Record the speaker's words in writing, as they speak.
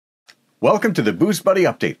Welcome to the Booze Buddy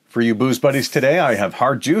Update. For you Booze Buddies today, I have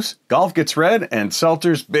Hard Juice, Golf Gets Red, and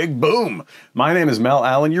Seltzers Big Boom. My name is Mel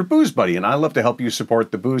Allen, your Booze Buddy, and I love to help you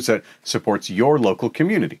support the booze that supports your local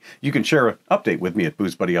community. You can share an update with me at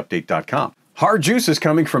boozebuddyupdate.com. Hard Juice is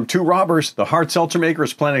coming from Two Robbers. The hard seltzer maker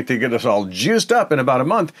is planning to get us all juiced up in about a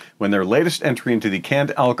month when their latest entry into the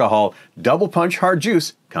canned alcohol Double Punch Hard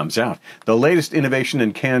Juice comes out. The latest innovation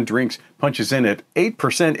in canned drinks punches in at 8%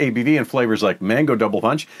 ABV in flavors like Mango Double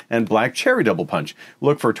Punch and Black Cherry Double Punch.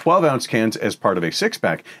 Look for 12-ounce cans as part of a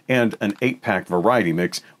 6-pack and an 8-pack variety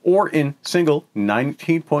mix, or in single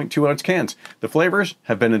 19.2-ounce cans. The flavors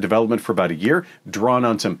have been in development for about a year, drawn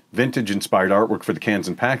on some vintage-inspired artwork for the cans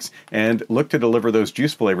and packs, and look to deliver those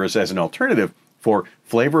juice flavors as an alternative for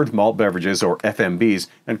flavored malt beverages, or FMBs,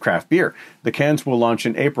 and craft beer. The cans will launch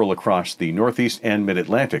in April across the Northeast and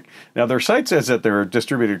Mid-Atlantic. Now, their site says that they're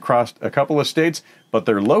distributed across a couple of states, but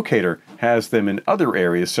their locator has them in other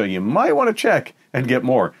areas, so you might want to check and get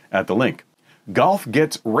more at the link. Golf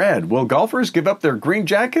Gets Red. Will golfers give up their green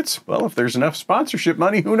jackets? Well, if there's enough sponsorship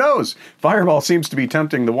money, who knows? Fireball seems to be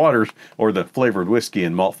tempting the waters, or the flavored whiskey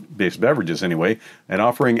and malt-based beverages anyway, and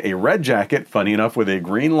offering a red jacket, funny enough, with a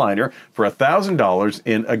green liner for $1,000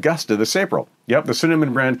 in Augusta this April. Yep, the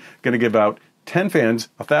cinnamon brand going to give out 10 fans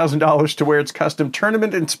 $1,000 to wear its custom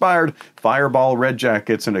tournament-inspired Fireball red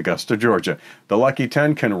jackets in Augusta, Georgia. The lucky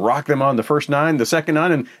 10 can rock them on the first 9, the second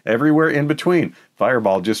 9, and everywhere in between.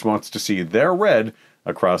 Fireball just wants to see their red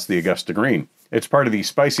across the Augusta green. It's part of the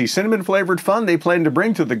spicy cinnamon-flavored fun they plan to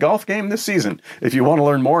bring to the golf game this season. If you want to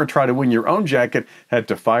learn more and try to win your own jacket, head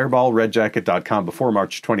to fireballredjacket.com before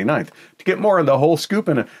March 29th. To get more on the whole scoop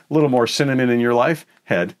and a little more cinnamon in your life,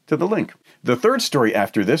 head to the link. The third story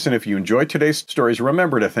after this, and if you enjoyed today's stories,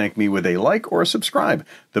 remember to thank me with a like or a subscribe.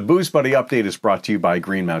 The Booze Buddy Update is brought to you by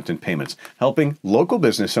Green Mountain Payments, helping local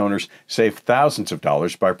business owners save thousands of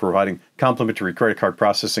dollars by providing complimentary credit card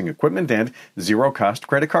processing equipment and zero-cost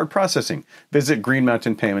credit card processing. Visit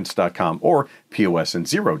greenmountainpayments.com or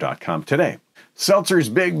POSandZero.com today.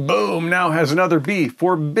 Seltzers Big Boom now has another B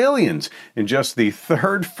for billions. In just the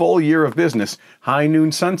third full year of business, High Noon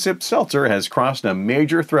Sunsip Seltzer has crossed a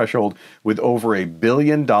major threshold with over $1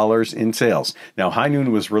 billion in sales. Now, High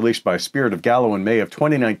Noon was released by Spirit of Gallo in May of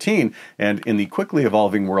 2019, and in the quickly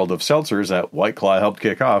evolving world of seltzers that White Claw helped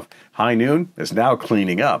kick off, High Noon is now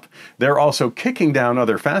cleaning up. They're also kicking down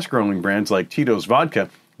other fast-growing brands like Tito's Vodka,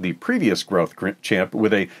 the previous growth champ,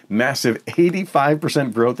 with a massive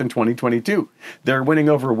 85% growth in 2022. They're winning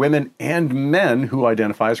over women and men who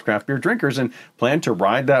identify as craft beer drinkers and plan to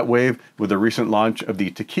ride that wave with the recent launch of the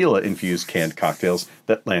tequila-infused canned cocktails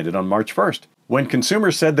that landed on March 1st. When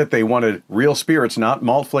consumers said that they wanted real spirits, not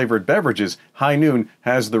malt-flavored beverages, High Noon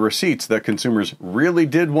has the receipts that consumers really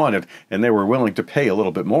did want it, and they were willing to pay a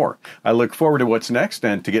little bit more. I look forward to what's next,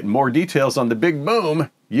 and to get more details on the Big Boom,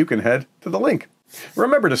 you can head to the link.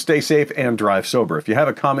 Remember to stay safe and drive sober. If you have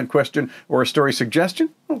a comment, question, or a story suggestion,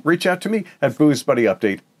 reach out to me at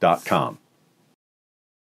boozebuddyupdate.com.